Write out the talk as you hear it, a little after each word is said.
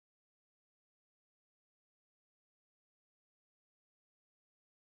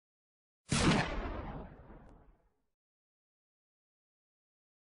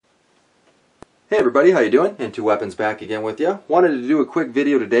Hey everybody, how you doing? IntoWeapons back again with you. Wanted to do a quick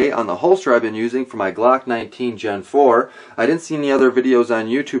video today on the holster I've been using for my Glock 19 Gen 4. I didn't see any other videos on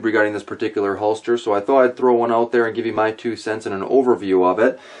YouTube regarding this particular holster, so I thought I'd throw one out there and give you my 2 cents and an overview of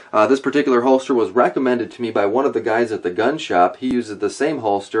it. This particular holster was recommended to me by one of the guys at the gun shop. He uses the same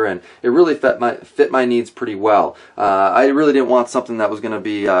holster and it really fit my needs pretty well. I really didn't want something that was going to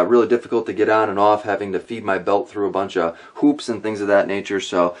be really difficult to get on and off, having to feed my belt through a bunch of hoops and things of that nature.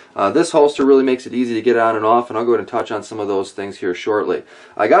 So this holster really makes it easy to get on and off, and I'll go ahead and touch on some of those things here shortly.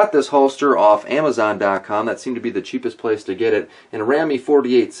 I got this holster off Amazon.com. That seemed to be the cheapest place to get it, and it ran me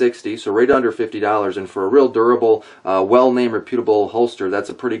 $48.60, so right under $50, and for a real durable, well-named, reputable holster,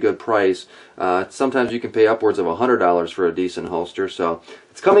 that's a pretty good price. Sometimes you can pay upwards of $100 for a decent holster, so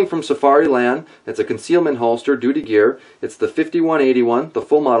it's coming from Safariland. It's a concealment holster, duty gear. It's the 5181. The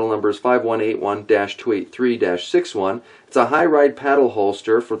full model number is 5181-283-61. It's a high ride paddle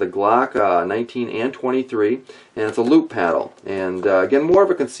holster for the Glock 19 and 23, and it's a loop paddle. And again, more of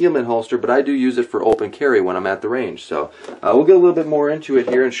a concealment holster, but I do use it for open carry when I'm at the range. So we'll get a little bit more into it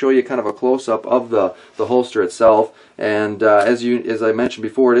here and show you kind of a close-up of the holster itself. And as I mentioned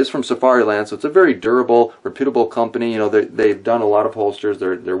before, it is from Safariland, so it's a very durable, reputable company. You know, they've done a lot of holsters.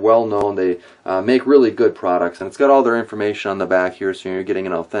 They're well known. They make really good products, and it's got all their information on the back here, so you're getting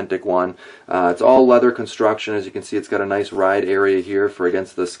an authentic one. It's all leather construction. As you can see, it's got a nice ride area here for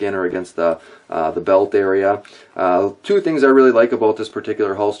against the skin or against the belt area. 2 things I really like about this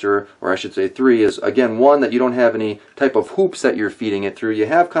particular holster, or I should say 3, is again, one, that you don't have any type of hoops that you're feeding it through. You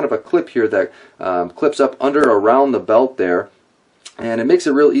have kind of a clip here that clips up under around the belt there, and it makes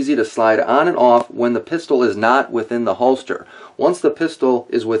it real easy to slide on and off when the pistol is not within the holster. Once the pistol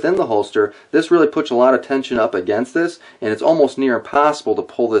is within the holster, this really puts a lot of tension up against this, and it's almost near impossible to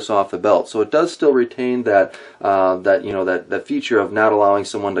pull this off the belt. So it does still retain that that feature of not allowing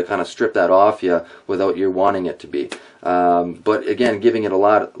someone to kind of strip that off you without you wanting it to be. But again, giving it a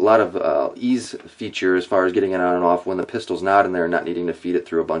lot of ease feature as far as getting it on and off when the pistol's not in there and not needing to feed it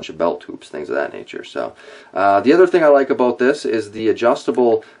through a bunch of belt hoops, things of that nature. So the other thing I like about this is the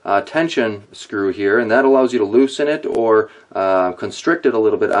adjustable tension screw here, and that allows you to loosen it or constrict it a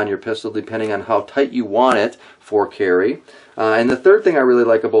little bit on your pistol depending on how tight you want it for carry. And the third thing I really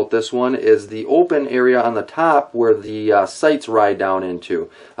like about this one is the open area on the top where the sights ride down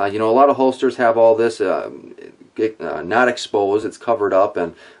into. You know, a lot of holsters have all this not exposed, it's covered up,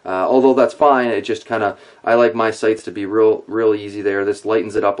 and although that's fine, it just kind of, I like my sights to be real easy there. This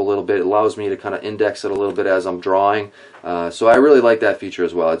lightens it up a little bit. It allows me to kind of index it a little bit as I'm drawing. So I really like that feature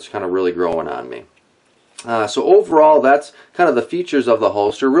as well. It's kind of really growing on me. So overall, that's kind of the features of the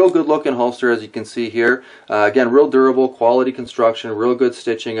holster. Real good looking holster, as you can see here. Again, real durable, quality construction, real good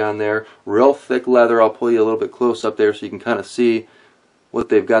stitching on there, real thick leather. I'll pull you a little bit close up there so you can kind of see what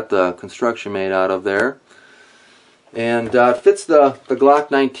they've got the construction made out of there. And it fits the Glock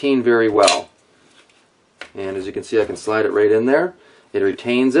 19 very well. And as you can see, I can slide it right in there. It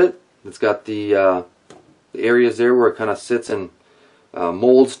retains it. It's got the areas there where it kind of sits and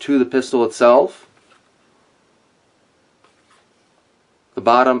molds to the pistol itself. The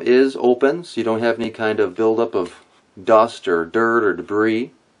bottom is open, so you don't have any kind of buildup of dust or dirt or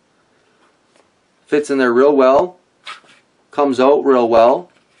debris. Fits in there real well. Comes out real well.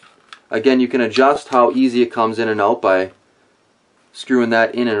 Again, you can adjust how easy it comes in and out by screwing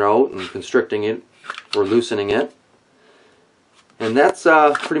that in and out and constricting it or loosening it. And that's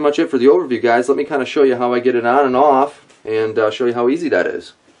pretty much it for the overview, guys. Let me kind of show you how I get it on and off and show you how easy that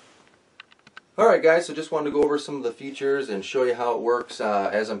is. Alright guys, so just wanted to go over some of the features and show you how it works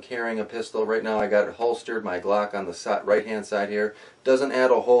as I'm carrying a pistol. Right now I got it holstered, my Glock on the right hand side here. Doesn't add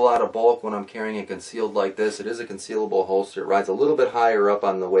a whole lot of bulk when I'm carrying it concealed like this. It is a concealable holster. It rides a little bit higher up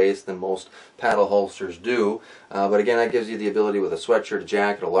on the waist than most paddle holsters do. But again, that gives you the ability with a sweatshirt, a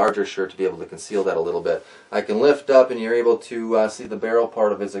jacket, a larger shirt to be able to conceal that a little bit. I can lift up and you're able to see the barrel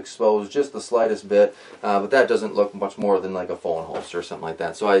part of it is exposed just the slightest bit, but that doesn't look much more than like a phone holster or something like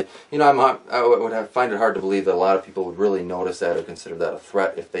that. So I would find it hard to believe that a lot of people would really notice that or consider that a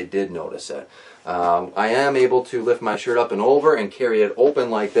threat if they did notice it. I am able to lift my shirt up and over and carry it open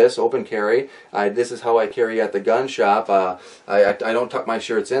like this, open carry. This is how I carry at the gun shop. I don't tuck my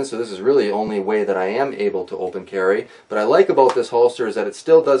shirts in, so this is really the only way that I am able to open carry. But I like about this holster is that it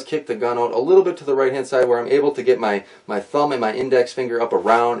still does kick the gun out a little bit to the right hand side where I'm able to get my thumb and my index finger up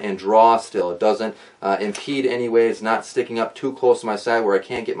around and draw still. It doesn't impede anyway. It's not sticking up too close to my side where I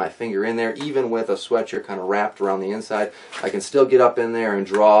can't get my finger in there, even even with a sweatshirt kind of wrapped around the inside, I can still get up in there and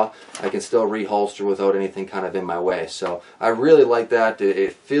draw. I can still reholster without anything kind of in my way. So I really like that.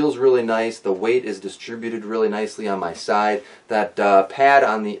 It feels really nice. The weight is distributed really nicely on my side. That pad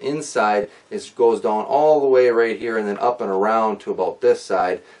on the inside goes down all the way right here and then up and around to about this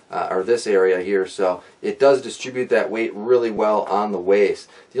side, or this area here. So it does distribute that weight really well on the waist.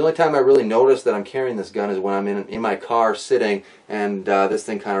 The only time I really notice that I'm carrying this gun is when I'm in my car sitting and this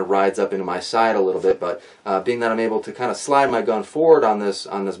thing kind of rides up into my side a little bit. But being that I'm able to kind of slide my gun forward on this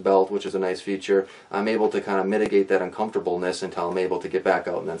belt, which is a nice feature, I'm able to kind of mitigate that uncomfortableness until I'm able to get back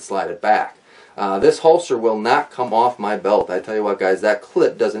out and then slide it back. This holster will not come off my belt. I tell you what, guys, that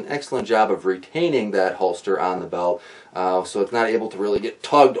clip does an excellent job of retaining that holster on the belt, so it's not able to really get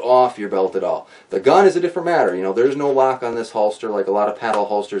tugged off your belt at all. The gun is a different matter. You know, there's no lock on this holster like a lot of paddle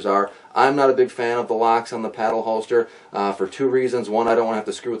holsters are. I'm not a big fan of the locks on the paddle holster for two reasons. One, I don't want to have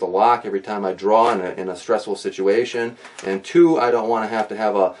to screw with the lock every time I draw in a stressful situation. And two, I don't want to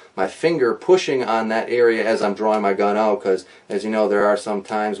have my finger pushing on that area as I'm drawing my gun out, because as you know, there are some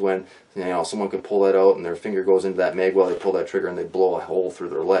times when someone could pull that out and their finger goes into that mag while they pull that trigger and they blow a hole through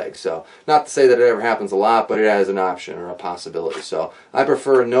their leg. So not to say that it ever happens a lot, but it is an option or a possibility. So I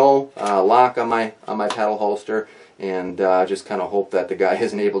prefer no lock on my paddle holster, and just kind of hope that the guy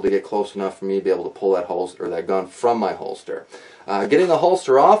isn't able to get close enough for me to be able to pull that holster or that gun from my holster. Getting the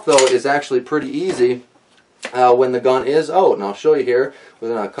holster off though is actually pretty easy when the gun is out, and I'll show you here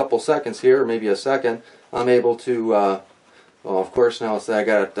within a couple seconds here, or maybe a second. I'm able to well, of course, now I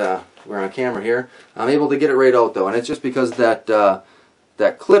got it, we're on camera here. I'm able to get it right out though, and it's just because that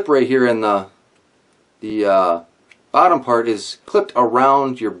that clip right here in the bottom part is clipped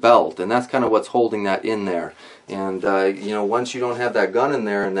around your belt, and that's kind of what's holding that in there. And you know, once you don't have that gun in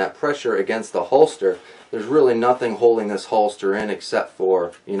there and that pressure against the holster, there's really nothing holding this holster in except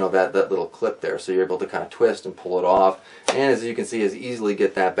for, you know, that little clip there. So you're able to kind of twist and pull it off, and as you can see, is easily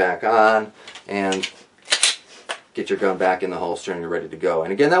get that back on and get your gun back in the holster and you're ready to go.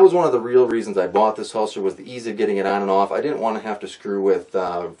 And again, that was one of the real reasons I bought this holster, was the ease of getting it on and off. I didn't want to have to screw with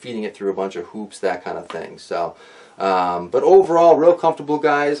feeding it through a bunch of hoops, that kind of thing. So, but overall, real comfortable,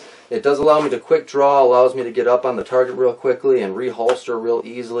 guys. It does allow me to quick draw, allows me to get up on the target real quickly and reholster real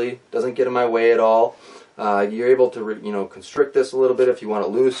easily. Doesn't get in my way at all. You're able to constrict this a little bit if you want it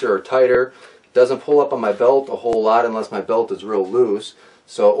looser or tighter. It doesn't pull up on my belt a whole lot unless my belt is real loose.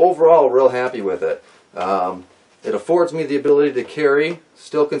 So overall, real happy with it. It affords me the ability to carry,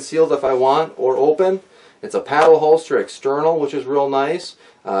 still concealed if I want, or open. It's a paddle holster external, which is real nice.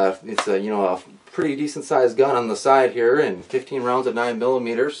 It's a pretty decent sized gun on the side here, and 15 rounds at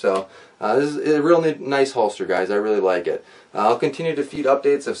 9mm. So this is a real nice holster, guys. I really like it. I'll continue to feed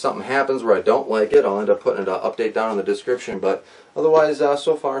updates if something happens where I don't like it. I'll end up putting an update down in the description, but otherwise,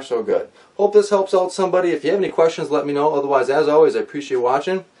 so far so good. Hope this helps out somebody. If you have any questions, let me know. Otherwise, as always, I appreciate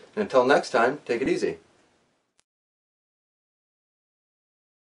watching. And until next time, take it easy.